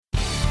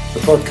the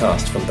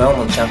podcast from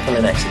Belmont Chapel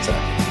in Exeter,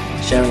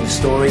 sharing the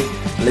story,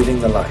 living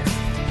the life.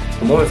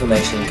 For more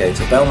information, go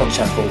to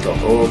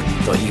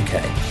belmontchapel.org.uk.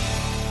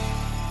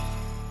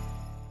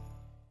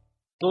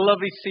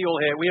 Lovely to see you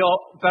all here. We are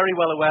very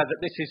well aware that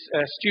this is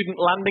student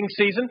landing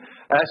season.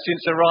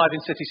 Students arrive in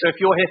City. So if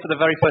you're here for the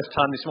very first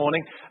time this morning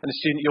and a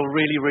student, you're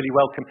really, really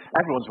welcome.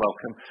 Everyone's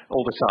welcome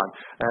all the time.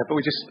 But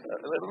we just,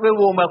 a real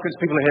warm welcome to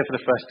people who are here for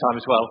the first time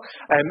as well.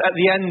 At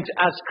the end,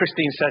 as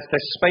Christine says,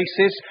 there's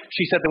spaces.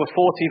 She said there were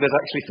 40. There's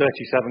actually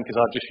 37 because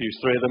I've just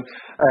used 3 of them.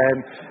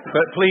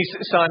 But please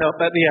sign up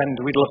at the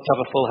end. We'd love to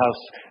have a full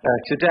house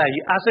today.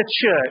 As a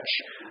church,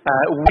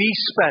 we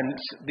spent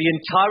the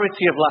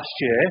entirety of last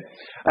year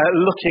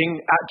looking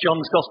at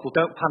John's Gospel.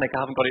 Don't panic,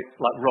 I haven't got it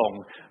wrong.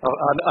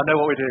 I know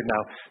what we're doing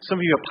now. Some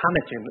of you are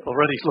panicking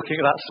already looking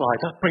at that slide.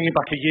 That's bringing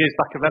back a year's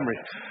back of memory.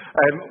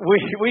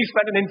 We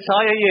spent an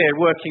entire year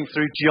working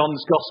through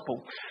John's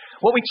Gospel.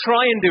 What we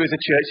try and do as a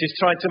church is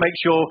try to make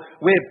sure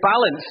we're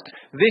balanced.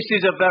 This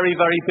is a very,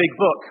 very big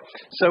book.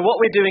 So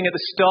what we're doing at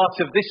the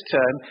start of this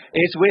term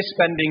is we're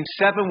spending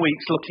 7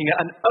 weeks looking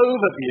at an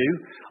overview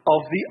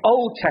of the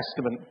Old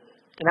Testament.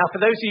 Now,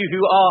 for those of you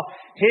who are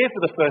here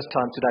for the first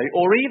time today,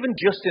 or even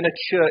just in a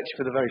church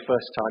for the very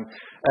first time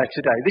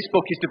today, this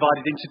book is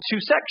divided into 2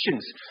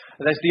 sections.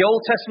 There's the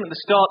Old Testament at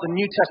the start, the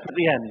New Testament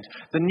at the end.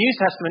 The New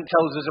Testament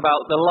tells us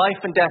about the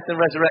life and death and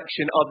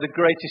resurrection of the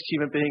greatest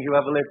human being who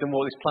ever lived and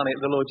walked this planet,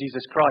 the Lord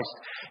Jesus Christ.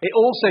 It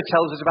also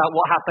tells us about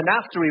what happened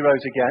after he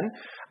rose again,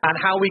 and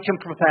how we can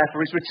prepare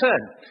for his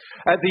return.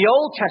 The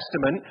Old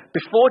Testament,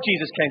 before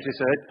Jesus came to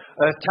this earth,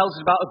 tells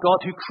us about a God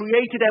who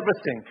created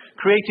everything,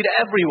 created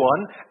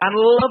everyone, and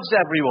loves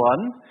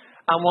everyone,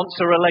 and wants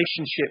a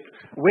relationship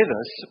with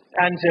us.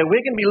 And we're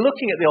going to be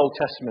looking at the Old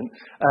Testament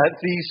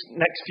these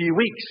next few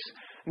weeks.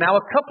 Now,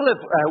 a couple of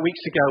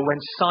weeks ago,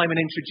 when Simon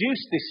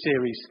introduced this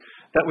series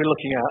that we're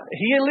looking at,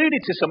 he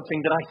alluded to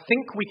something that I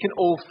think we can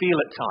all feel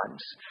at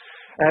times,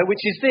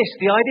 which is this,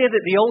 the idea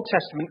that the Old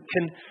Testament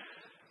can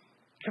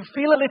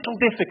feel a little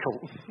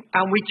difficult,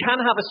 and we can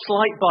have a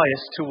slight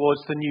bias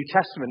towards the New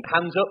Testament.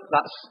 Hands up,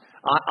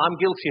 I'm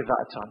guilty of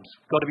that at times.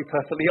 Got to be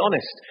perfectly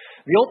honest.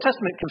 The Old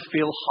Testament can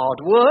feel hard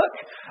work,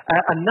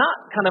 and that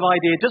kind of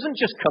idea doesn't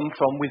just come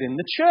from within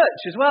the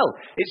church as well.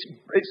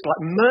 It's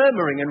like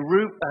murmuring and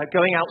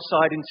going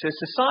outside into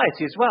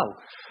society as well.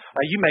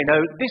 You may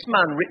know this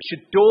man,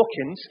 Richard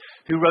Dawkins,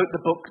 who wrote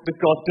the book The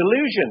God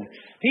Delusion.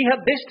 He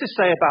had this to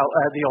say about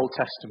the Old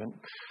Testament.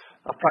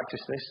 I've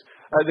practiced this.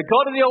 The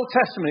God of the Old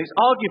Testament is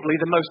arguably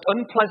the most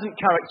unpleasant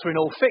character in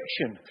all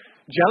fiction.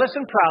 Jealous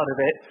and proud of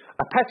it,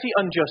 a petty,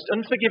 unjust,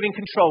 unforgiving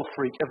control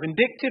freak, a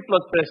vindictive,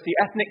 bloodthirsty,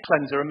 ethnic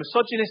cleanser, a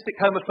misogynistic,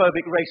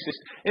 homophobic, racist,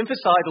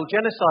 infanticidal,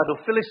 genocidal,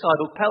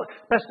 filicidal,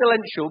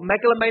 pestilential,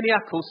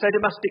 megalomaniacal,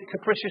 sadomastic,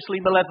 capriciously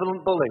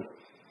malevolent bully.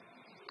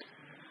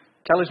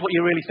 Tell us what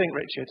you really think,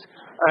 Richard.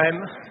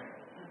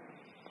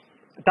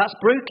 That's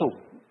brutal.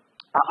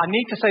 I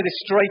need to say this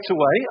straight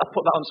away. I'll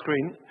put that on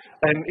screen.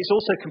 It's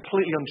also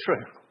completely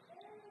untrue.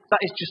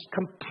 That is just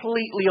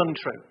completely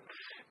untrue.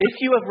 If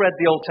you have read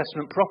the Old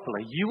Testament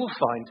properly, you will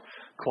find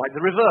quite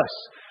the reverse.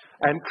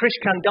 Krish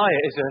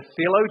Kandiah is a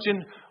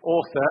theologian,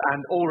 author,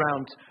 and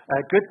all-round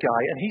good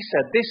guy, and he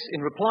said this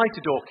in reply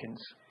to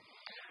Dawkins.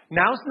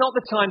 Now's not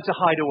the time to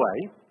hide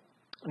away.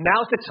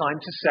 Now's the time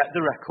to set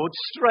the record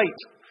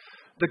straight.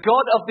 The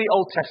God of the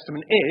Old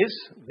Testament is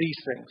these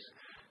things: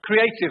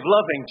 creative,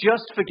 loving,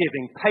 just,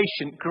 forgiving,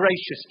 patient,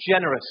 gracious,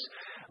 generous,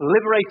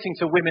 liberating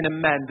to women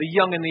and men, the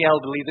young and the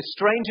elderly, the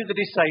stranger, the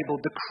disabled,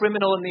 the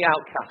criminal and the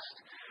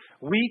outcast.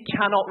 We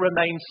cannot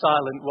remain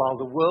silent while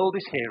the world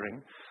is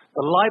hearing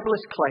the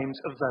libelous claims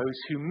of those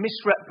who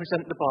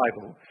misrepresent the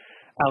Bible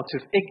out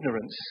of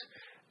ignorance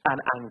and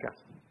anger.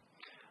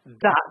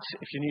 That,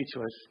 if you're new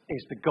to us,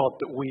 is the God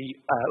that we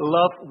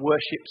love,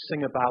 worship,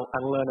 sing about,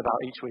 and learn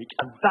about each week.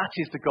 And that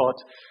is the God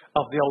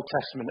of the Old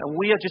Testament. And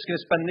we are just going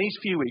to spend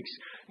these few weeks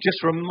just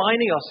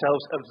reminding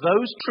ourselves of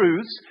those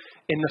truths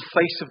in the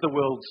face of the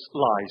world's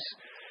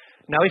lies.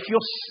 Now, if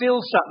you're still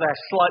sat there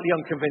slightly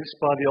unconvinced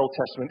by the Old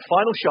Testament,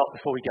 final shot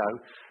before we go.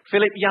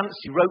 Philip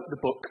Yancey wrote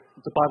the book,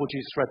 The Bible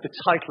Jesus Read, the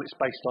title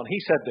it's based on. He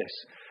said this: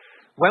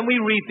 when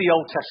we read the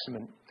Old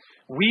Testament,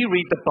 we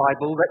read the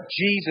Bible that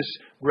Jesus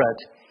read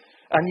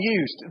and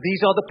used.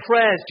 These are the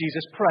prayers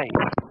Jesus prayed,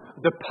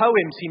 the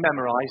poems he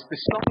memorized,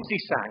 the songs he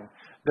sang,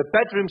 the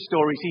bedroom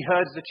stories he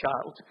heard as a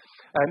child,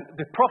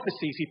 the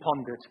prophecies he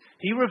pondered.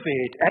 He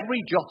revered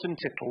every jot and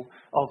tittle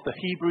of the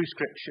Hebrew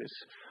Scriptures.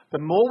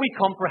 The more we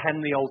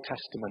comprehend the Old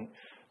Testament,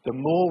 the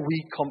more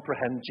we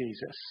comprehend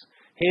Jesus.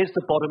 Here's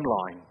the bottom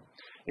line.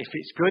 If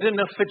it's good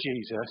enough for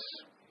Jesus,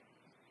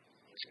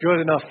 it's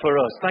good enough for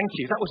us. Thank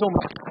you. That was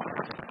almost...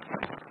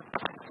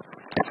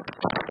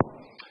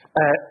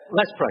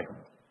 Let's pray.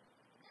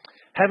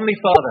 Heavenly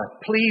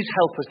Father, please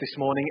help us this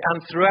morning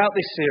and throughout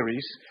this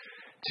series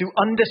to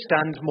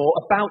understand more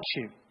about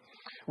you.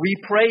 We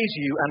praise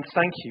you and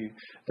thank you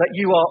that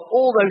you are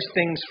all those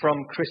things from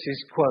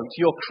Chris's quote.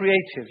 You're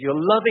creative, you're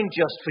loving,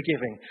 just,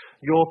 forgiving.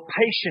 You're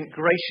patient,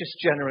 gracious,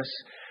 generous,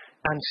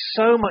 and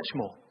so much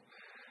more.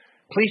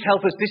 Please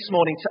help us this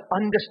morning to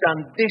understand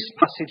this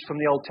passage from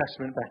the Old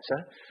Testament better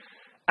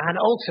and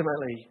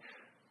ultimately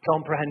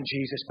comprehend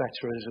Jesus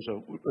better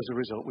as a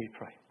result, we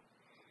pray.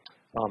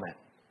 Amen.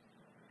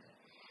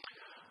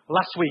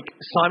 Last week,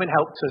 Simon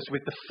helped us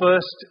with the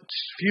first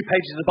few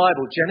pages of the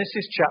Bible,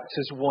 Genesis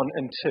chapters 1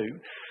 and 2.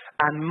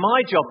 And my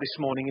job this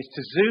morning is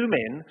to zoom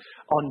in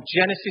on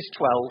Genesis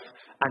 12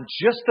 and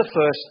just the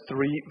first 3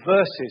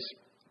 verses.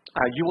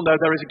 You will know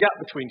there is a gap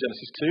between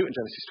Genesis 2 and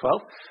Genesis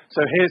 12.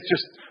 So here's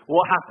just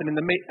what happened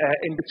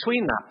in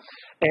between that.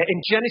 In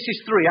Genesis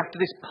 3,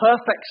 after this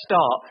perfect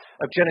start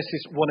of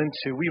Genesis 1 and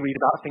 2, we read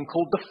about a thing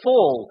called the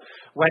fall,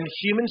 when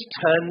humans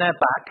turn their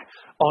back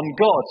on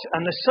God.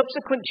 And the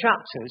subsequent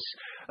chapters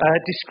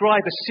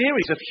describe a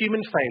series of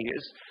human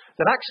failures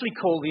that actually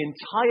call the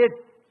entire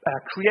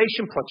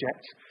creation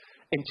project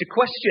into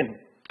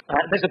question.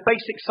 There's a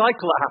basic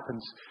cycle that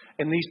happens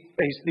in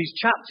these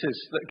chapters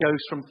that goes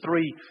from 3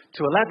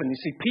 to 11.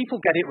 You see, people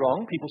get it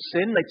wrong. People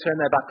sin. They turn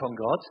their back on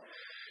God.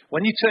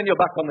 When you turn your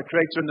back on the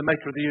creator and the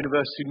maker of the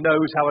universe who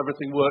knows how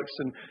everything works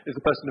and is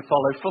the person to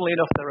follow, funnily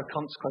enough, there are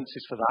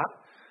consequences for that.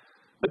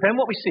 But then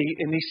what we see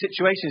in these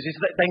situations is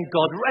that then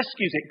God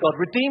rescues it, God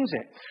redeems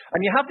it.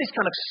 And you have this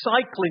kind of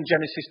cycle in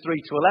Genesis 3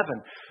 to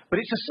 11. But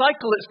it's a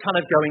cycle that's kind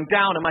of going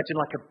down, imagine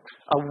like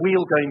a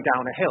wheel going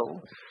down a hill.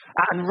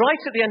 And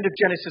right at the end of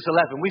Genesis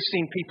 11, we've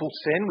seen people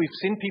sin, we've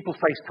seen people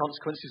face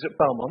consequences at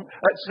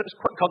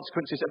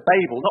consequences at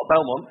Babel, not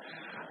Belmont.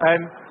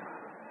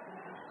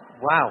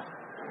 Wow.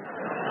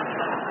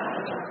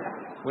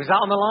 Was that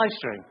on the live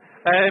stream?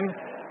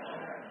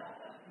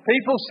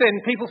 People sin,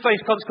 people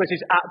face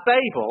consequences at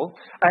Babel,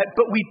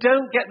 but we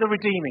don't get the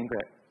redeeming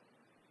bit.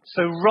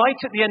 So right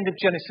at the end of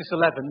Genesis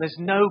 11, there's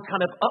no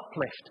kind of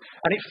uplift,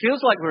 and it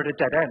feels like we're at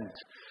a dead end.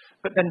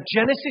 But then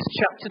Genesis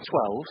chapter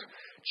 12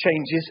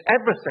 changes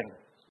everything.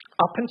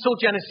 Up until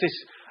Genesis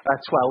 12,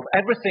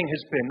 everything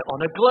has been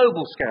on a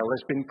global scale.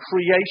 There's been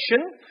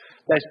creation,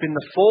 there's been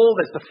the fall,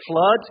 there's the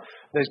flood,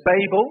 there's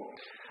Babel.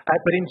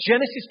 But in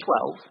Genesis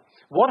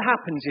 12, what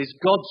happens is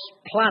God's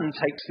plan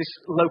takes this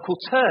local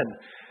turn.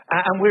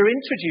 And we're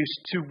introduced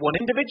to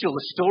one individual.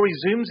 The story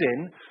zooms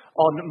in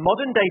on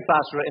modern-day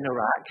Basra in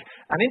Iraq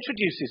and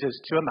introduces us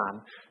to a man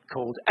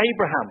called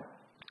Abraham.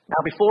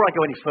 Now, before I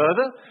go any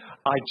further,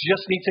 I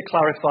just need to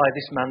clarify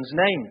this man's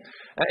name.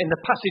 In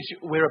the passage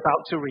we're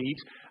about to read,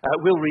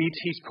 we'll read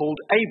he's called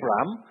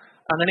Abram.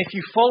 And then if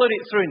you followed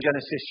it through in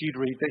Genesis, you'd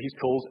read that he's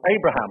called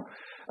Abraham.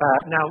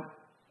 Now,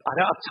 I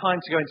don't have time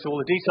to go into all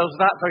the details of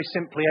that. Very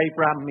simply,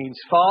 Abram means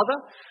father.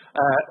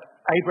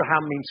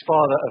 Abraham means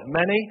father of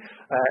many.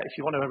 If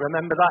you want to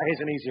remember that,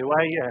 here's an easier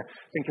way.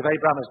 Think of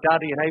Abraham as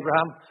daddy and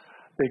Abraham,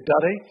 big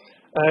daddy.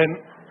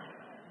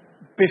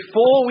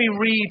 Before we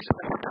read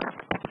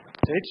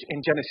in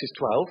Genesis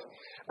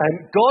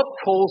 12, God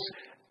calls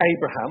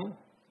Abraham.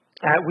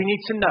 We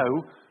need to know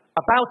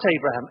about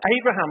Abraham.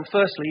 Abraham,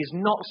 firstly, is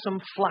not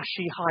some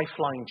flashy,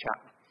 high-flying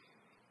chap.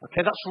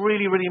 Okay, that's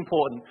really, really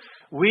important.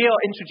 We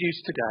are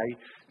introduced today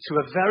to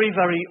a very,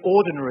 very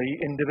ordinary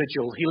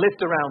individual. He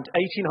lived around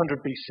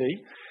 1800 BC.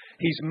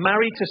 He's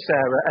married to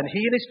Sarah, and he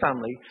and his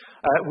family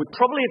would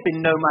probably have been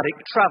nomadic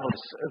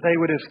travelers. They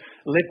would have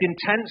lived in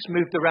tents,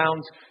 moved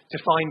around to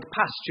find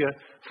pasture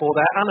for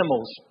their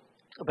animals.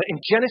 But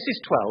in Genesis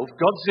 12,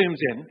 God zooms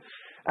in,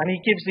 and he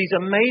gives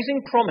these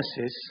amazing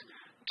promises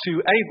to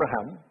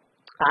Abraham.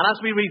 And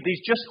as we read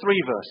these just 3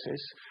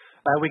 verses,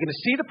 we're going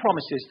to see the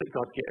promises that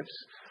God gives.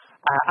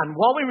 And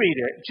while we read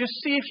it, just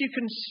see if you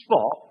can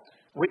spot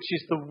which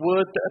is the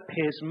word that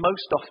appears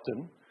most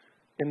often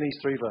in these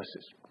 3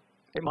 verses.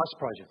 It might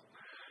surprise you.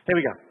 Here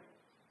we go.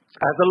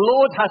 The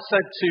Lord has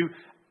said to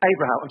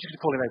Abraham, I'm just going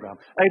to call him Abraham.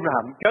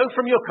 Abraham, go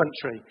from your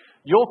country,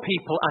 your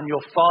people and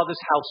your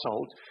father's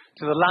household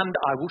to the land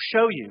I will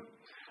show you.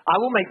 I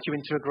will make you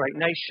into a great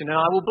nation and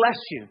I will bless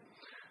you.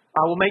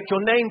 I will make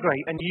your name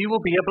great and you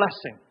will be a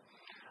blessing.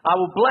 I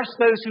will bless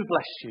those who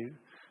bless you,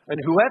 and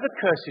whoever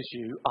curses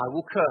you, I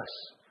will curse.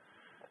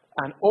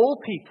 And all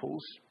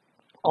peoples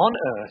on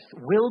earth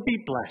will be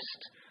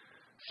blessed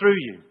through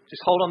you.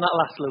 Just hold on that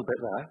last little bit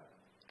there.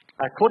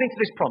 According to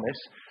this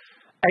promise,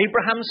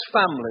 Abraham's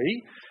family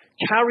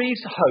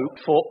carries hope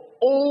for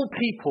all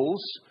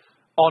peoples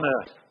on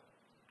earth.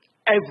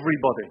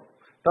 Everybody.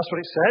 That's what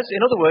it says.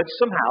 In other words,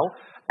 somehow,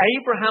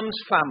 Abraham's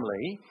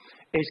family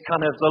is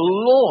kind of the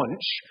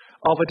launch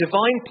of a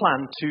divine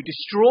plan to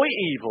destroy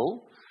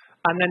evil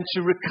and then to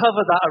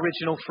recover that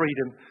original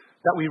freedom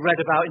that we read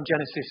about in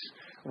Genesis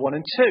 1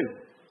 and 2.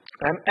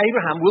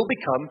 Abraham will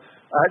become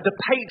the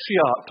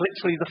patriarch,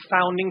 literally the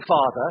founding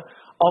father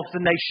of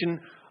the nation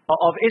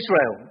of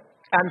Israel.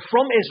 And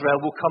from Israel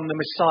will come the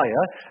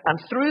Messiah. And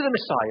through the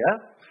Messiah,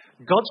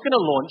 God's going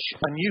to launch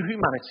a new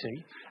humanity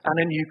and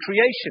a new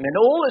creation. And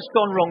all that's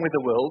gone wrong with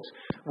the world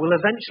will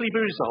eventually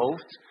be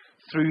resolved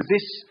through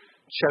this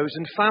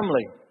chosen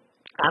family.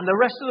 And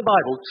the rest of the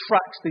Bible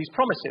tracks these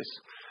promises.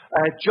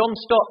 John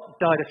Stott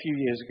died a few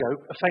years ago,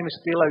 a famous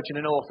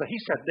theologian and author. He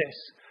said this: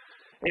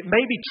 it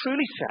may be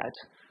truly said,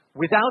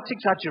 without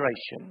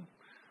exaggeration,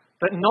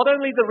 that not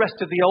only the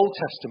rest of the Old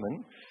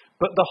Testament,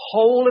 but the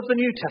whole of the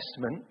New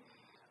Testament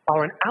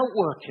are an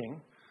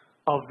outworking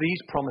of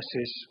these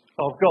promises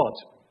of God.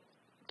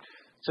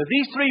 So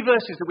these three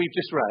verses that we've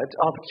just read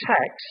are the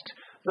text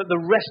that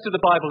the rest of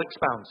the Bible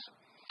expounds.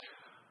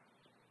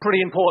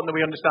 Pretty important that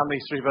we understand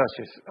these three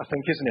verses, I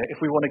think, isn't it, if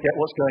we want to get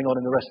what's going on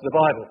in the rest of the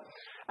Bible.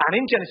 And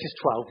in Genesis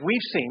 12,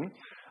 we've seen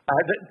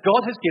that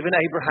God has given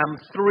Abraham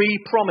three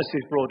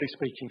promises, broadly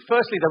speaking.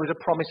 Firstly, there was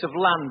a promise of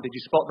land. Did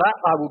you spot that?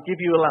 I will give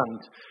you a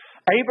land.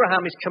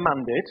 Abraham is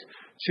commanded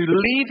to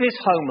leave his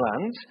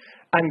homeland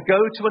and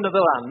go to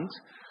another land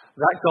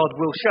that God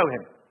will show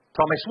him.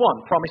 Promise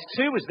 1. Promise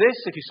 2 was this,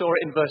 if you saw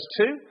it in verse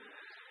 2.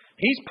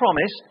 He's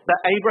promised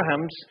that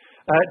Abraham's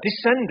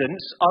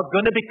descendants are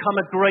going to become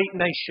a great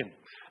nation.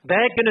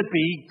 They're going to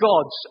be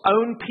God's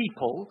own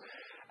people.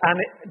 And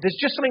there's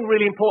just something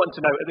really important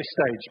to note at this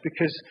stage,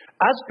 because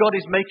as God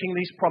is making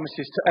these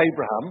promises to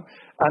Abraham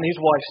and his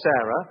wife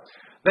Sarah,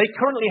 they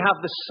currently have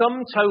the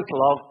sum total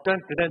of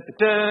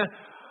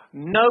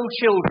no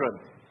children.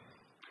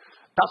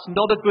 That's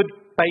not a good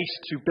base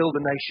to build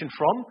a nation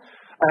from.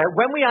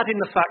 When we add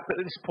in the fact that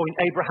at this point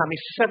Abraham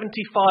is 75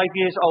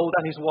 years old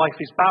and his wife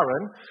is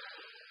barren,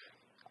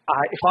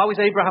 if I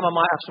was Abraham, I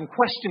might have some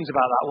questions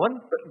about that one,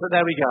 but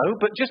there we go.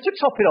 But just to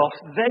top it off,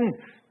 then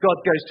God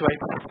goes to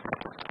Abraham,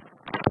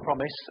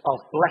 promise of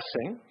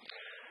blessing.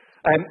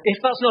 If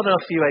that's not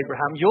enough for you,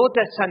 Abraham, your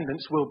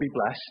descendants will be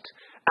blessed,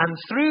 and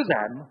through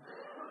them,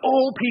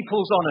 all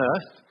peoples on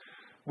earth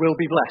will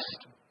be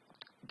blessed.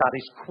 That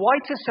is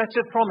quite a set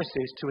of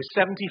promises to a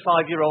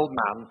 75-year-old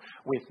man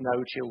with no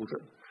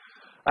children.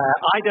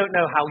 I don't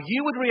know how you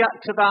would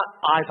react to that.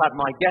 I've had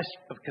my guess,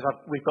 because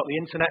we've got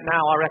the internet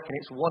now. I reckon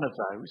it's one of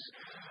those.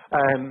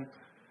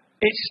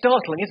 It's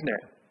startling, isn't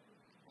it?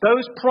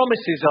 Those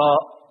promises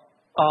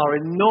are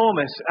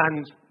enormous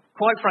and,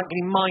 quite frankly,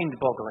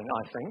 mind-boggling,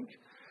 I think.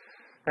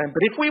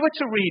 But if we were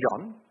to read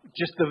on,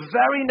 just the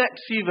very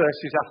next few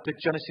verses after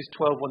Genesis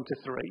 12,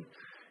 1-3,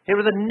 here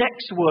are the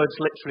next words,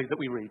 literally, that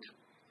we read.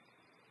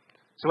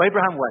 So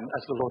Abraham went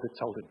as the Lord had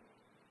told him.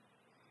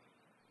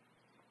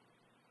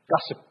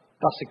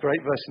 That's a great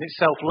verse in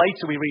itself.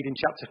 Later we read in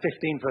chapter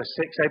 15, verse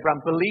 6,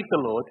 Abraham believed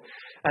the Lord,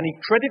 and he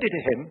credited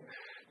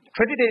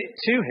it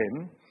to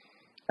him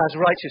as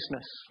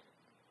righteousness.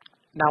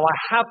 Now I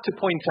have to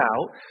point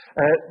out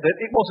that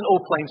it wasn't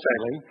all plain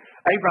sailing.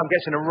 Abraham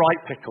gets in a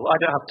right pickle. I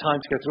don't have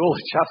time to go through all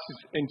the chapters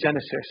in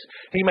Genesis.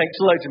 He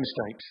makes loads of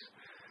mistakes.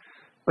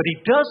 But he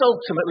does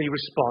ultimately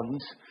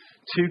respond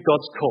to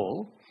God's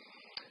call.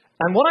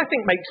 And what I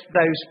think makes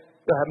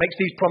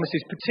these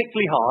promises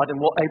particularly hard,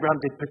 and what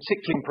Abraham did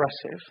particularly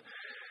impressive,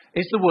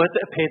 is the word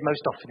that appeared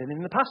most often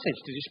in the passage.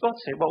 Did you spot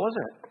it? What was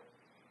it?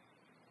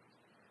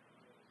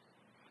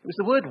 It was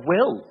the word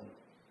will.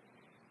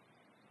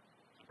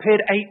 It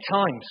appeared 8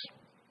 times.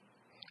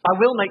 I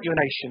will make you a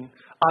nation.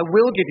 I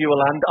will give you a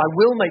land. I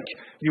will make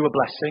you a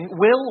blessing.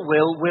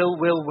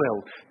 Will.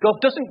 God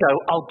doesn't go,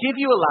 I'll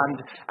give you a land,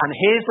 and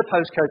here's the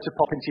postcode to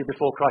pop into you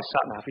before Christ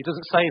sat nav. He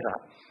doesn't say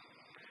that.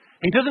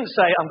 He doesn't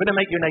say, I'm going to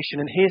make you a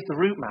nation and here's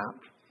the route map.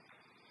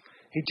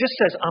 He just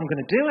says, I'm going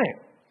to do it.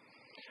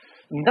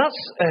 And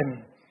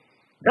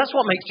that's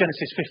what makes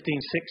Genesis 15:6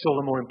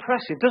 all the more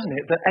impressive, doesn't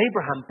it? That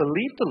Abraham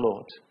believed the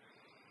Lord.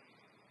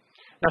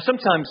 Now,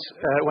 sometimes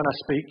when I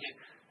speak,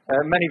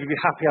 many of you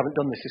happy I haven't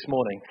done this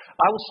morning,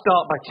 I will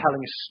start by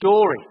telling a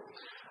story.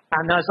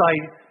 And as I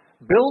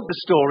build the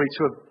story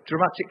to a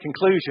dramatic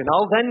conclusion,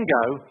 I'll then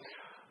go,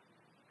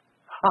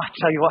 I'll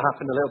tell you what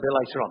happened a little bit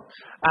later on.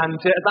 And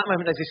at that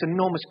moment, there's this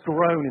enormous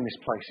groan in this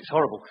place. It's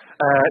horrible.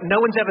 No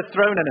one's ever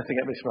thrown anything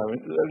at this moment,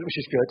 which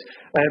is good.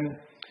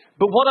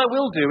 But what I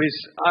will do is,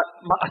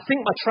 I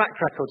think my track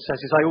record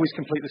says, is I always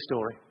complete the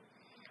story.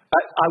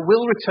 I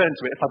will return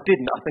to it. If I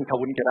didn't, I think I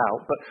wouldn't get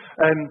out. But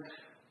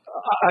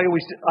I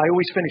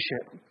always finish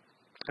it.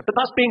 But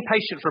that's being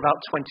patient for about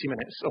 20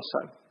 minutes or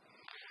so.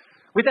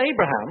 With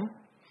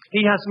Abraham,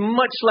 he has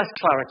much less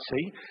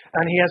clarity,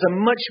 and he has a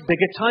much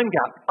bigger time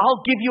gap. I'll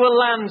give you a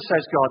land,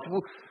 says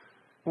God.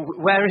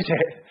 Where is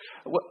it?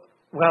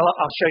 Well,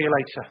 I'll show you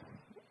later,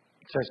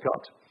 says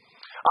God.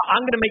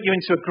 I'm going to make you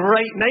into a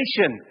great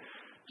nation,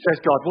 says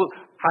God. Well,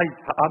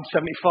 I'm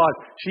 75.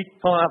 She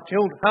can't have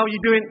children. How are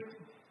you doing?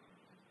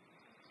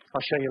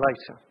 I'll show you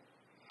later.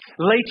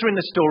 Later in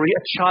the story,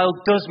 a child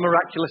does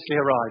miraculously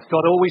arrive.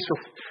 God always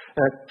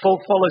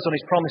follows on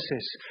his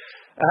promises.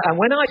 And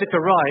when Isaac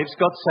arrives,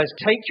 God says,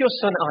 take your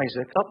son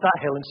Isaac up that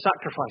hill and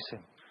sacrifice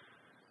him.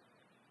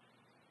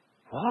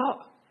 What?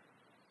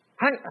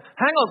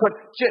 Hang on, God.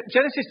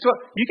 Genesis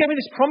 12, you gave me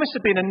this promise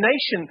of being a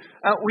nation.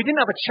 We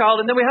didn't have a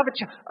child, and then we have a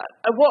child.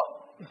 What?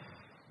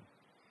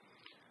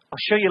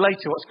 I'll show you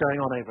later what's going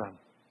on, Abraham.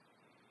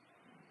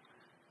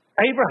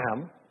 Abraham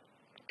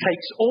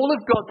takes all of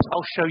God's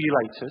I'll show you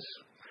laters,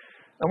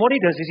 and what he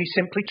does is he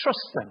simply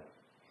trusts them.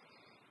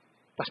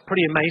 That's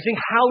pretty amazing.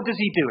 How does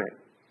he do it?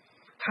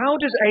 How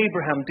does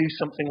Abraham do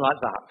something like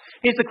that?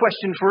 Here's the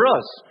question for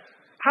us.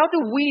 How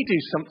do we do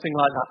something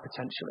like that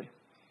potentially?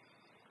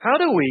 How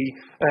do we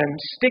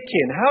stick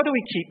in? How do we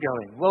keep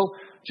going? Well,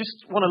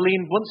 just want to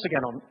lean once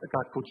again on a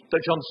guy called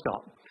John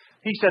Stott.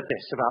 He said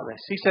this about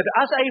this. He said,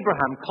 as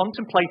Abraham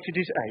contemplated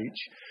his age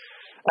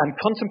and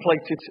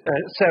contemplated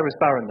Sarah's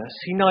barrenness,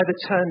 he neither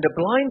turned a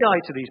blind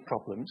eye to these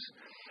problems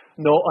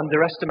nor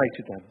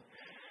underestimated them.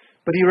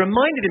 But he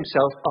reminded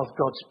himself of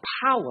God's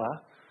power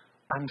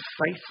and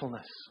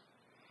faithfulness.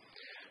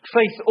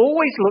 Faith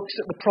always looks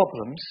at the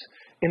problems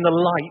in the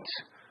light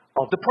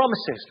of the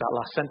promises. That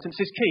last sentence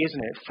is key,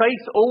 isn't it?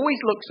 Faith always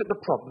looks at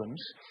the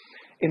problems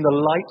in the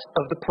light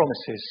of the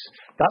promises.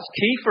 That's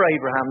key for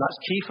Abraham.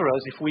 That's key for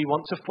us if we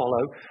want to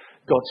follow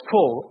God's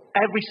call.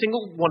 Every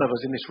single one of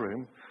us in this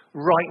room,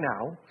 right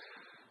now,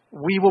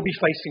 we will be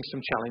facing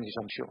some challenges,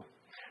 I'm sure.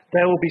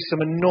 There will be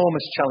some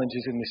enormous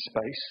challenges in this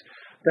space.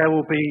 There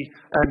will be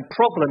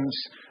problems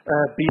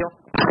beyond.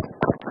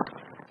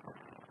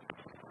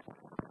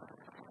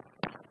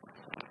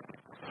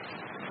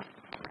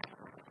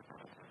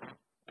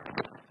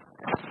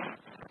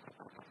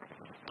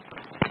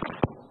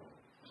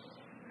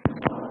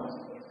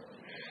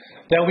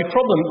 There'll be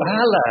problems.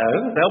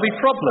 Hello. There'll be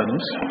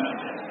problems.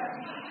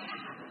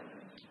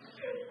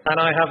 And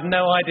I have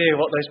no idea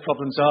what those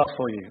problems are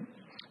for you.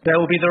 There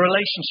will be the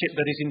relationship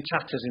that is in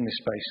tatters in this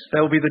space. There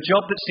will be the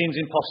job that seems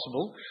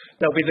impossible.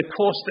 There will be the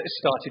course that has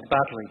started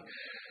badly.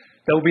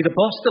 There will be the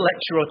boss, the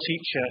lecturer or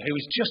teacher who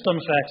is just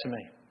unfair to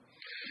me.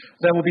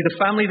 There will be the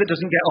family that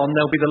doesn't get on.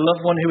 There will be the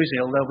loved one who is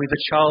ill. There will be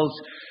the child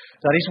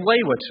that is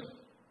wayward.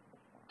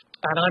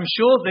 And I'm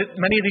sure that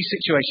many of these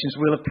situations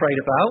we'll have prayed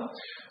about,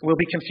 we'll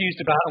be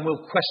confused about, and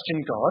we'll question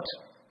God.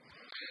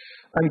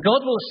 And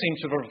God will seem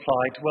to have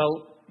replied, well,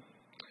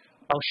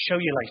 I'll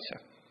show you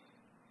later.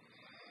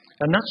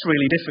 And that's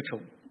really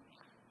difficult.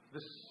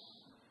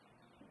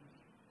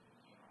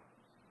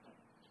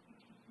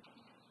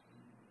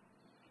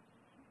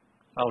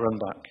 I'll run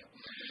back.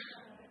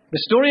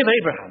 The story of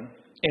Abraham,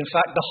 in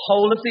fact, the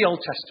whole of the Old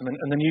Testament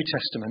and the New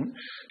Testament,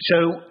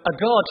 show a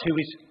God who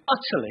is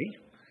utterly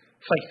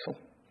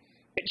faithful.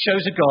 It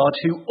shows a God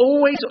who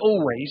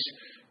always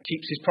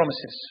keeps his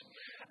promises.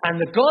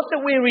 And the God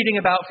that we're reading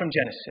about from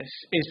Genesis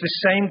is the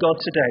same God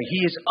today.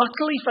 He is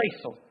utterly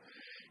faithful.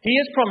 He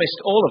has promised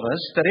all of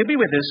us that he'll be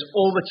with us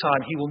all the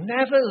time. He will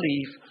never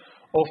leave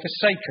or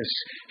forsake us.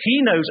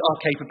 He knows our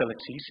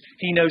capabilities.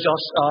 He knows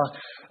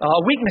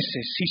our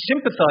weaknesses. He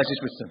sympathizes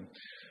with them.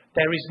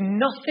 There is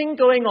nothing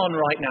going on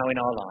right now in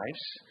our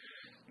lives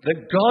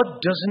that God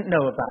doesn't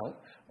know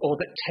about or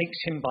that takes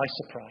him by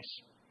surprise.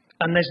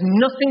 And there's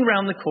nothing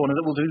round the corner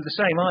that will do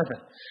the same either.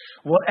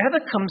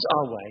 Whatever comes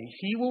our way,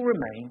 he will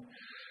remain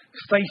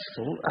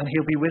faithful and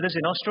he'll be with us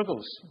in our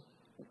struggles.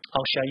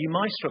 I'll show you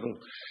my struggle.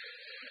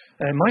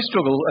 My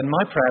struggle and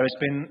my prayer has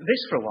been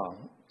this for a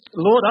while.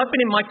 Lord, I've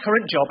been in my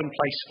current job and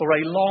place for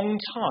a long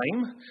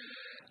time.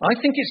 I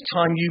think it's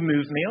time you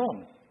move me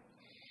on.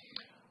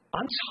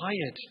 I'm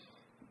tired.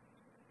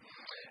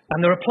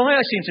 And the reply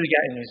I seem to be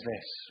getting is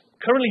this.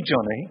 Currently,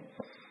 Johnny,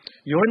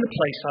 you're in the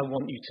place I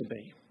want you to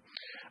be.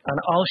 And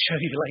I'll show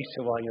you later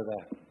why you're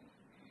there.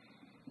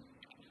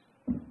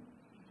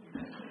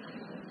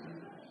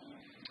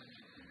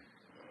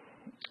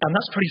 And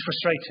that's pretty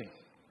frustrating,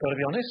 got to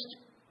be honest.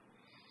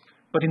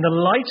 But in the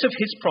light of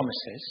his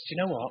promises, do you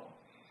know what?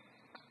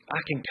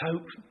 I can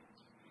cope.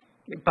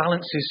 It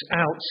balances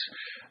out.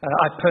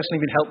 I've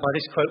personally been helped by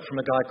this quote from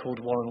a guy called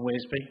Warren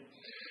Wiersbe.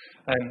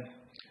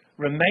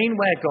 Remain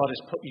where God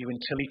has put you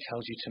until he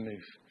tells you to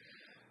move.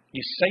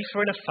 You're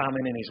safer in a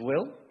famine in his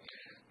will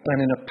than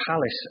in a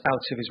palace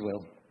out of his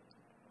will.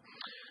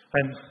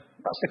 And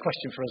that's the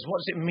question for us. What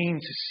does it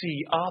mean to see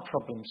our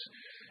problems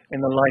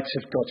in the light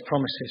of God's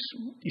promises?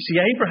 You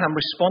see, Abraham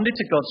responded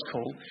to God's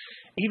call,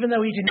 even though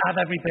he didn't have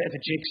every bit of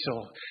the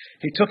jigsaw.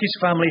 He took his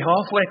family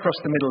halfway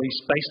across the Middle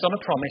East based on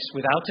a promise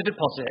without a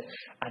deposit,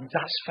 and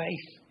that's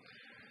faith.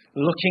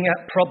 Looking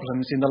at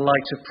problems in the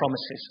light of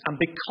promises. And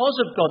because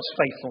of God's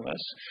faithfulness,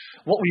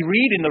 what we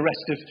read in the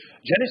rest of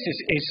Genesis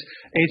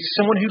is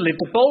someone who lived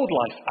a bold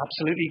life.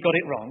 Absolutely got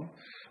it wrong.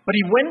 But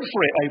he went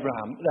for it,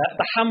 Abraham.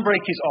 The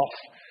handbrake is off.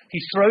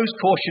 He throws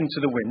caution to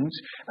the wind,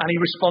 and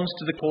he responds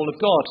to the call of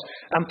God.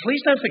 And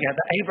please don't forget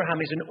that Abraham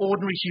is an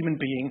ordinary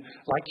human being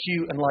like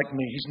you and like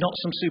me. He's not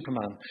some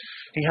Superman.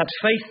 He had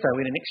faith,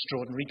 though, in an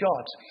extraordinary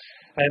God.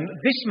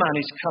 This man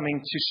is coming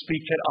to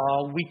speak at our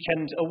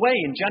weekend away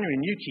in January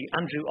in Newquay,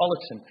 Andrew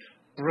Ollerton.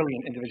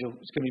 Brilliant individual.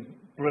 It's going to be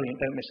brilliant.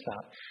 Don't miss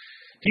that.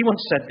 He once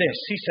said this.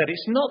 He said,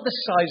 it's not the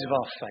size of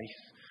our faith,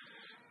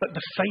 but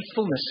the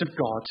faithfulness of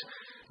God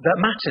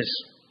that matters.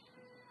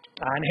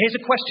 And here's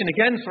a question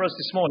again for us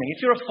this morning.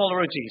 If you're a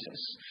follower of Jesus,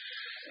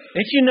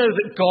 if you know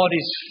that God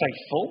is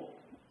faithful,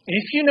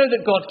 if you know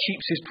that God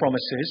keeps his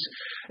promises,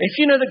 if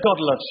you know that God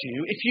loves you,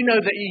 if you know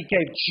that he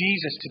gave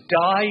Jesus to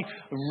die,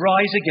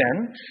 rise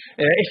again,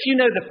 if you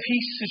know the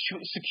peace,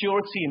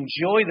 security and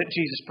joy that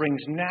Jesus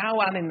brings now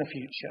and in the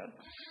future,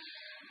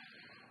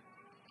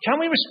 can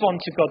we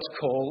respond to God's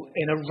call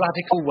in a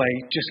radical way,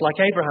 just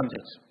like Abraham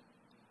did?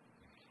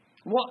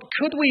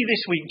 Could we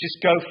this week just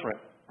go for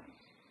it?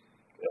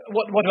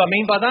 What do I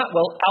mean by that?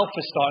 Well,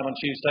 Alpha's starting on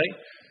Tuesday.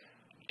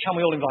 Can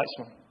we all invite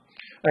someone?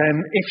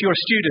 If you're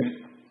a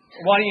student,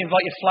 why don't you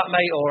invite your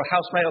flatmate or a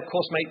housemate or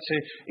coursemate to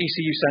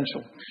ECU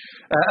Central?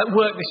 At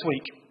work this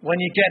week, When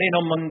you get in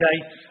on Monday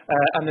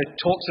and the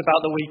talks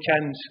about the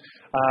weekend,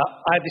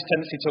 I have this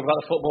tendency to talk about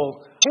the football.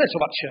 I'm going to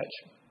talk about church.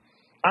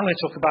 I'm going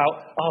to talk about,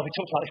 we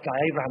talked about this guy,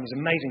 Abraham was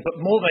amazing, but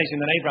more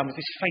amazing than Abraham was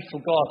this faithful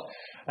God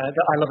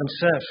that I love and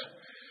serve.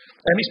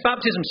 It's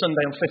Baptism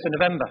Sunday on 5th of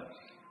November.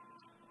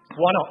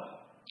 Why not?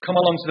 Come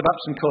along to the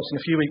baptism course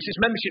in a few weeks. It's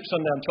Membership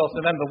Sunday on 12th of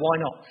November. Why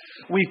not?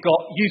 We've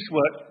got youth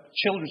work,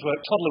 children's work,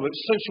 toddler work,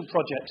 social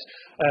projects,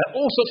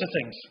 all sorts of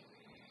things.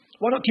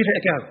 Why not give it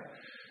a go?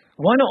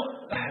 Why not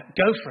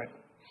go for it?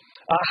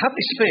 I have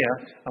this fear,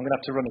 I'm going to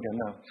have to run again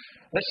now,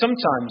 that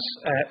sometimes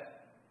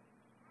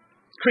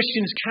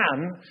Christians can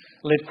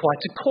live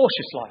quite a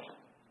cautious life.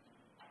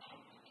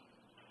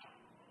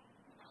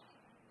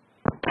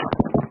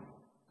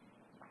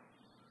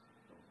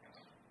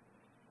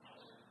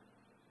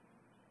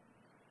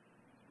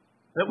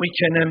 That we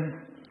can,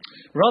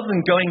 rather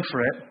than going for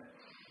it,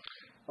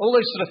 all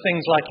those sort of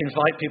things like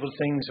invite people to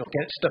things or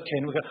get stuck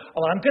in, we go,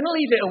 I'm going to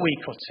leave it a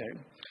week or two,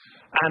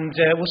 and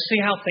we'll see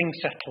how things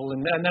settle,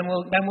 and then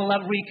we'll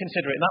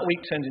reconsider it. And that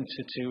week turns into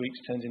 2 weeks,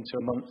 turns into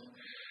a month,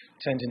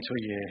 turns into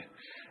a year,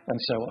 and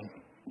so on.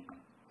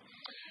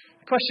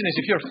 The question is,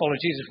 if you're a follower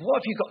of Jesus,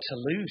 what have you got to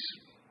lose?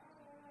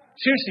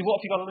 Seriously, what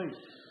have you got to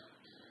lose?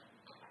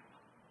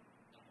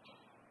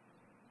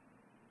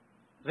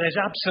 There's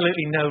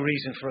absolutely no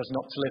reason for us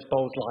not to live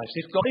bold lives.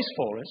 If God is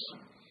for us,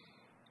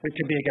 who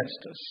can be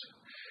against us?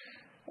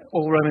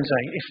 All Romans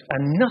 8,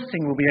 and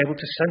nothing will be able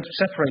to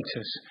separate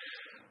us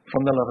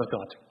from the love of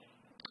God.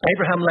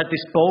 Abraham led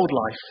this bold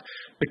life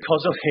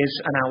because of his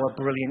and our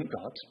brilliant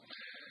God.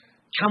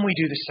 Can we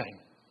do the same?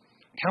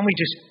 Can we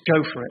just go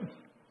for it?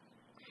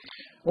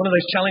 One of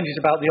those challenges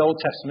about the Old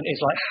Testament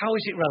is like, how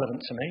is it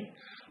relevant to me?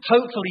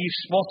 Hopefully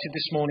you've spotted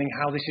this morning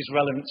how this is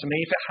relevant to me.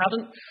 If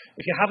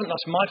you haven't,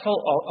 that's my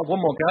fault.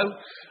 One more go.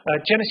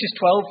 Genesis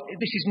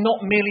 12, this is not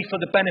merely for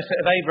the benefit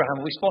of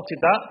Abraham. We spotted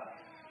that.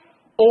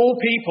 All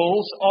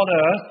peoples on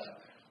earth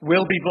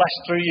will be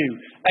blessed through you.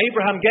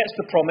 Abraham gets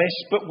the promise,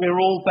 but we're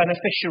all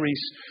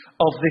beneficiaries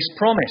of this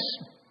promise.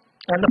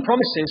 And the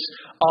promises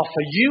are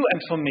for you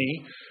and for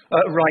me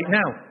right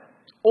now.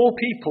 All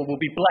people will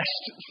be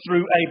blessed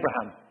through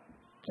Abraham.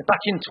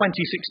 Back in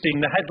 2016,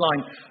 the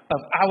headline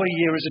of our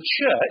year as a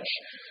church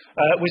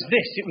was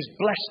this. It was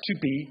blessed to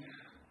be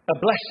a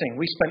blessing.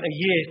 We spent a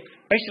year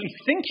basically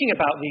thinking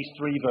about these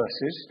three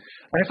verses.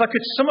 And if I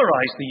could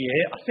summarize the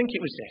year, I think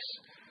it was this.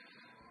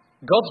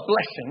 God's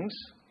blessings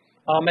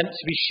are meant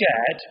to be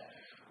shared,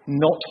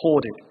 not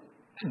hoarded.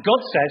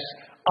 God says,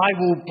 I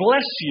will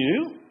bless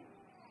you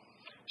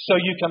so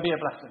you can be a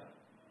blessing.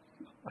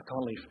 I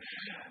can't leave.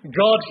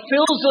 God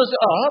fills us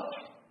up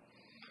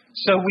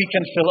so we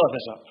can fill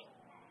others up.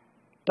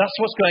 That's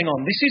what's going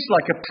on. This is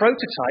like a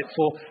prototype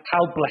for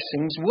how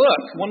blessings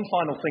work. One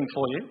final thing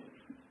for you.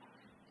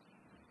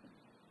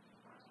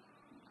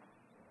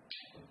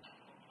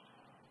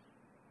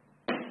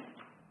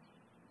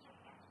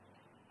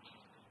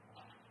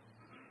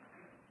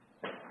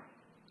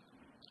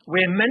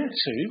 We're meant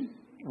to,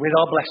 with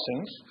our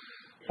blessings,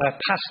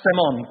 pass them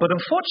on. But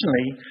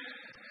unfortunately,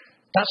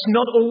 that's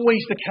not always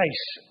the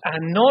case.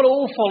 And not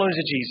all followers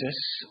of Jesus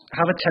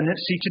have a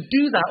tendency to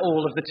do that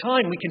all of the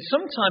time. We can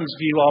sometimes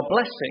view our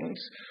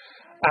blessings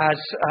as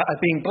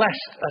being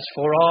blessed as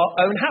for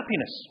our own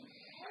happiness,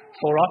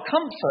 for our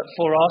comfort,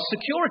 for our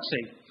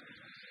security.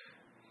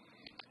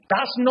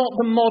 That's not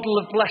the model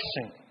of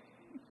blessing.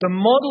 The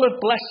model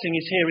of blessing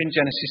is here in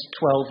Genesis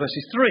 12,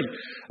 verses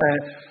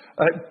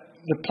 3.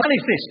 The plan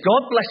is this.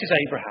 God blesses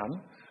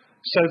Abraham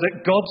so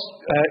that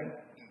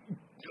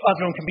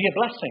everyone can be a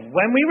blessing.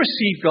 When we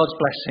receive God's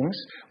blessings,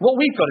 what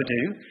we've got to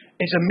do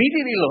is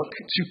immediately look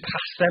to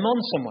pass them on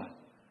somewhere.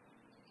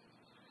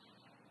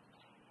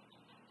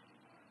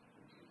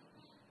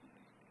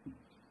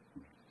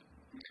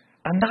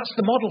 And that's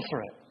the model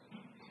for it.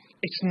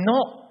 It's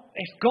not,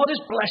 if God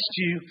has blessed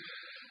you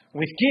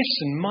with gifts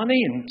and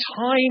money and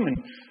time and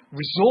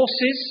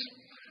resources,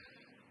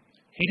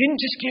 He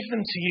didn't just give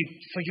them to you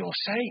for your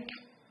sake.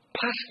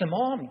 Pass them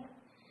on.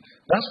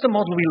 That's the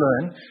model we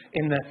learn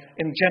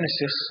in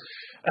Genesis,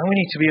 and we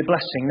need to be a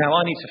blessing. Now,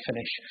 I need to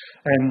finish.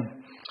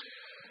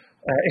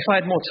 If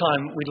I had more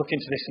time, we'd look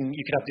into this and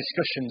you could have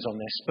discussions on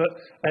this. But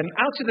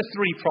out of the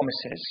three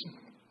promises,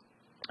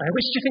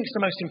 which do you think is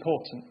the most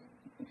important?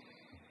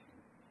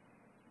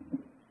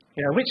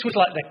 Which was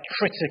like the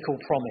critical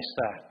promise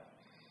there?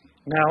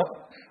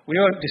 Now, we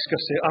won't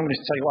discuss it. I'm going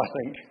to tell you what I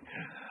think.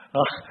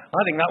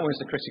 I think that one is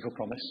the critical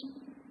promise.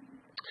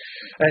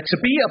 To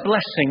be a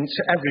blessing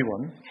to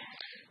everyone,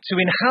 to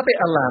inhabit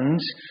a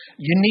land,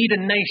 you need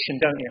a nation,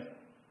 don't you?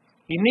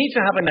 You need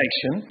to have a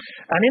nation.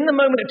 And in the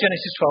moment of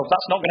Genesis 12,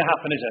 that's not going to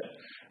happen, is it?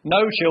 No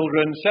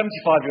children,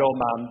 75-year-old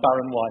man,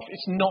 barren wife.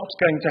 It's not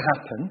going to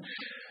happen.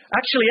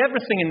 Actually,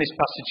 everything in this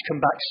passage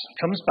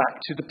comes back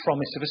to the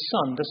promise of a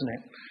son, doesn't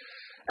it?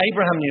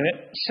 Abraham knew it,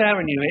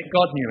 Sarah knew it,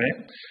 God knew it.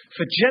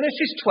 For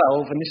Genesis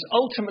 12 and this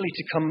ultimately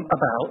to come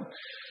about,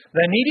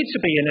 there needed to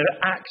be an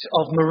act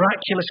of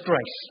miraculous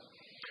grace.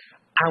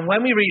 And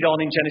when we read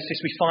on in Genesis,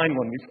 we find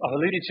one. I've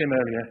alluded to him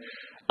earlier.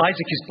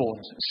 Isaac is born.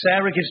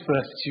 Sarah gives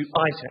birth to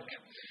Isaac.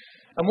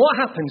 And what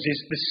happens is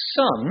the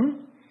Son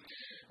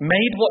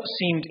made what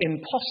seemed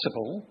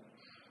impossible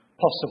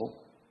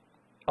possible.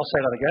 I'll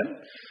say that again.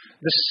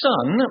 The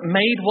Son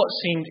made what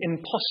seemed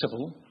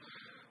impossible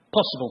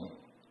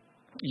possible.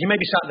 You may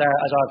be sat there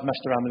as I've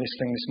messed around with this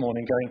thing this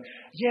morning going,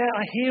 yeah,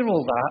 I hear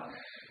all that,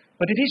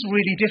 but it is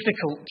really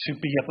difficult to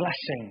be a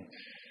blessing.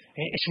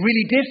 It's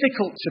really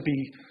difficult to be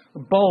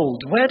bold.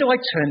 Where do I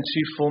turn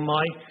to for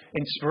my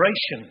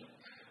inspiration?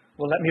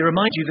 Well, let me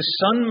remind you, the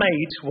Son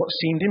made what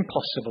seemed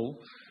impossible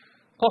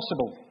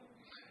possible.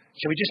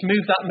 Shall we just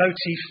move that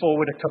motif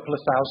forward a couple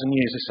of thousand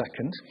years a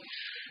second?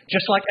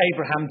 Just like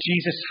Abraham,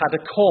 Jesus had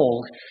a call.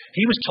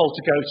 He was told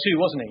to go too,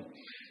 wasn't he?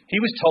 He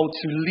was told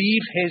to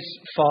leave his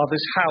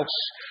father's house.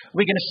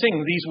 We're going to sing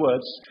these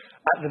words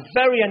at the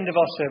very end of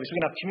our service. We're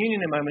going to have communion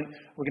in a moment.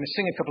 We're going to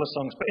sing a couple of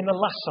songs. But in the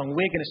last song,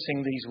 we're going to sing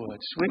these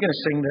words. We're going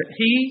to sing that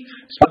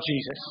it's about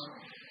Jesus.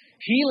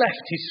 He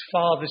left his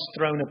Father's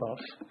throne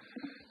above,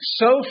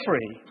 so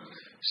free,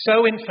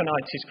 so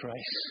infinite his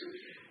grace.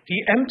 He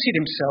emptied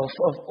himself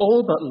of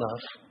all but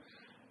love,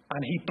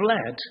 and he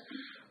bled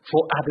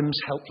for Adam's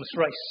helpless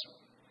race.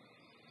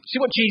 See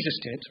what Jesus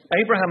did?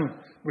 Abraham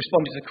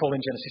responded to the call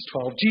in Genesis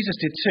 12. Jesus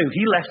did too.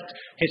 He left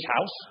his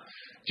house.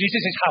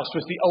 Jesus' house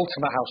was the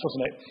ultimate house,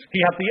 wasn't it?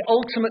 He had the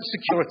ultimate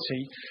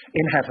security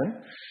in heaven,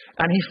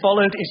 and he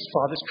followed his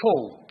Father's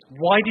call.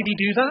 Why did he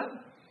do that?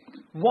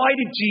 Why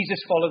did Jesus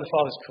follow the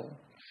Father's call?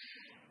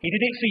 He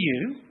did it for you,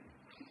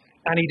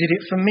 and he did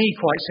it for me,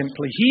 quite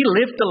simply. He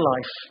lived the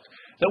life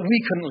that we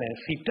couldn't live.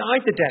 He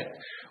died the death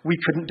we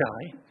couldn't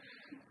die.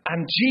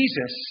 And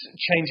Jesus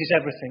changes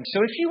everything.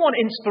 So if you want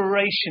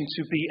inspiration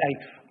to be a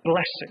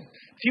blessing,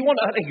 if you want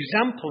an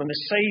example and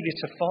a saviour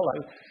to follow,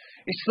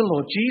 it's the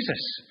Lord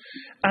Jesus.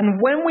 And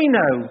when we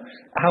know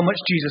how much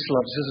Jesus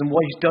loves us and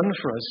what he's done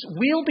for us,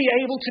 we'll be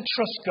able to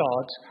trust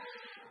God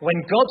when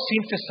God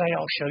seems to say,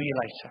 I'll show you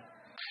later.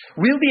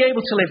 We'll be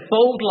able to live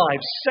bold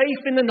lives,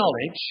 safe in the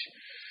knowledge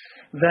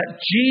that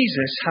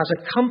Jesus has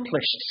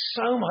accomplished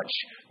so much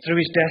through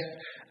his death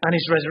and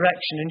his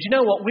resurrection. And you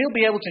know what? We'll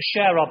be able to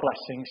share our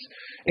blessings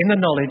in the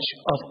knowledge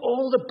of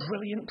all the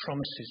brilliant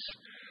promises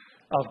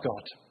of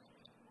God.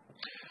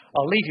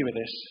 I'll leave you with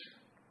this.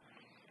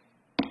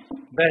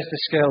 There's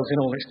the scales in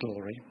all its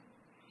glory.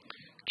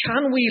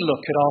 Can we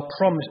look at our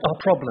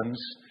problems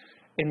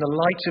in the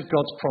light of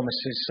God's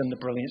promises and the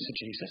brilliance of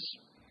Jesus?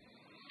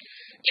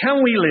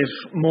 Can we live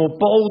more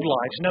bold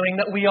lives knowing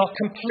that we are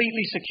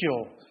completely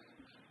secure?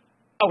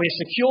 We're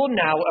secure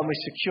now and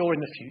we're secure in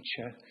the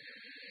future.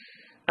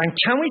 And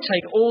can we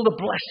take all the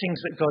blessings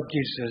that God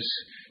gives us,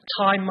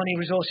 time, money,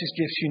 resources,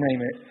 gifts, you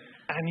name it,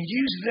 and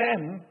use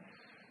them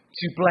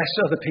to bless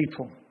other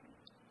people?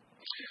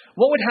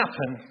 What would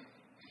happen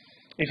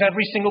if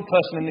every single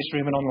person in this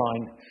room and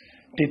online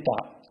did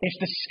that? If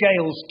the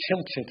scales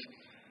tilted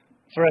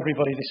for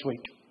everybody this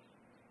week?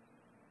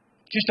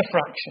 Just a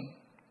fraction.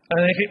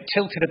 And if it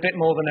tilted a bit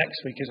more the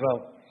next week as well.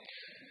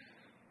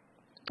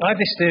 I have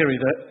this theory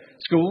that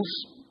schools,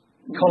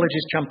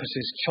 colleges,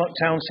 campuses,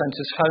 town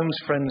centres, homes,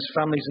 friends,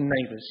 families and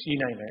neighbours, you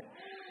name it,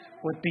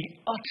 would be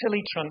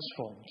utterly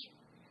transformed.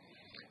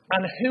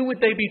 And who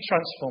would they be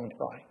transformed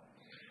by?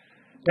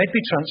 They'd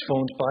be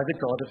transformed by the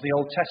God of the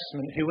Old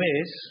Testament, who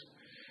is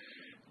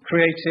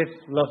creative,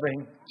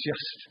 loving,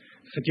 just,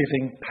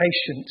 forgiving,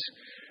 patient,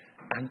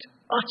 and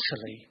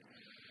utterly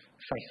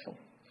faithful.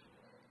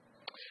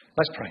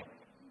 Let's pray.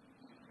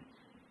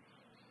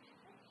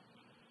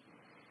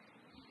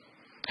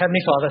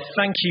 Heavenly Father,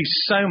 thank you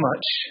so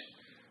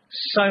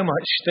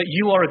much that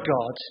you are a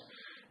God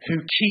who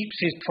keeps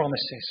his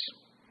promises.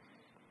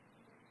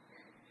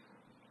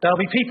 There'll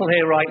be people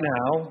here right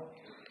now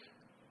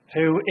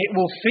who it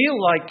will feel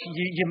like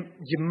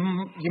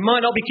you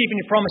might not be keeping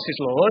your promises,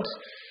 Lord.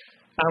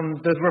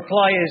 And the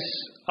reply is,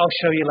 I'll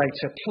show you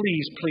later.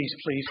 Please, please,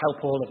 please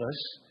help all of us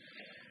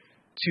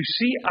to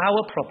see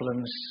our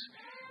problems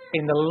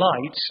in the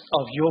light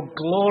of your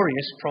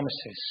glorious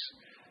promises.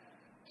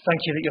 Thank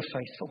you that you're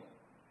faithful.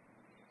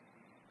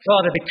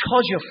 Father,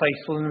 because you're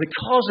faithful and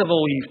because of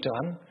all you've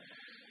done,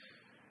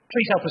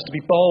 please help us to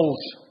be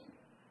bold.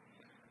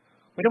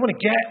 We don't want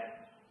to get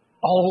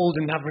old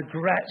and have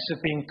regrets of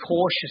being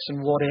cautious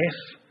and what if.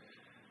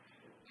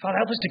 Father,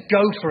 help us to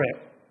go for it.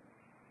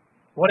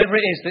 Whatever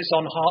it is that's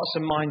on hearts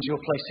and minds you're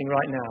placing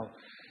right now,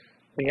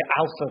 be it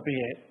Alpha, be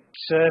it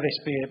service,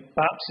 be it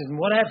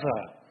baptism, whatever.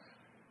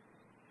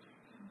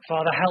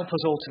 Father, help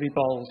us all to be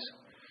bold.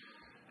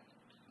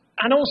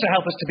 And also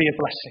help us to be a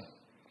blessing.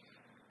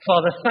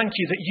 Father, thank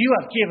you that you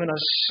have given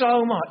us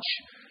so much.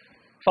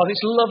 Father,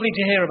 it's lovely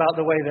to hear about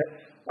the way that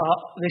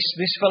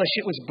this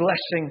fellowship was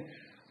blessing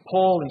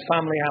Paul and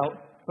family out.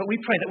 But we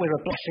pray that we're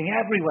a blessing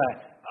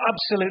everywhere,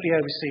 absolutely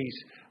overseas,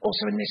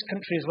 also in this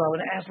country as well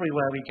and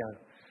everywhere we go.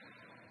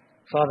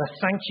 Father,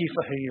 thank you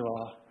for who you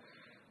are.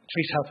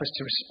 Please help us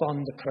to respond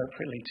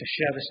appropriately, to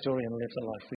share the story and live the life we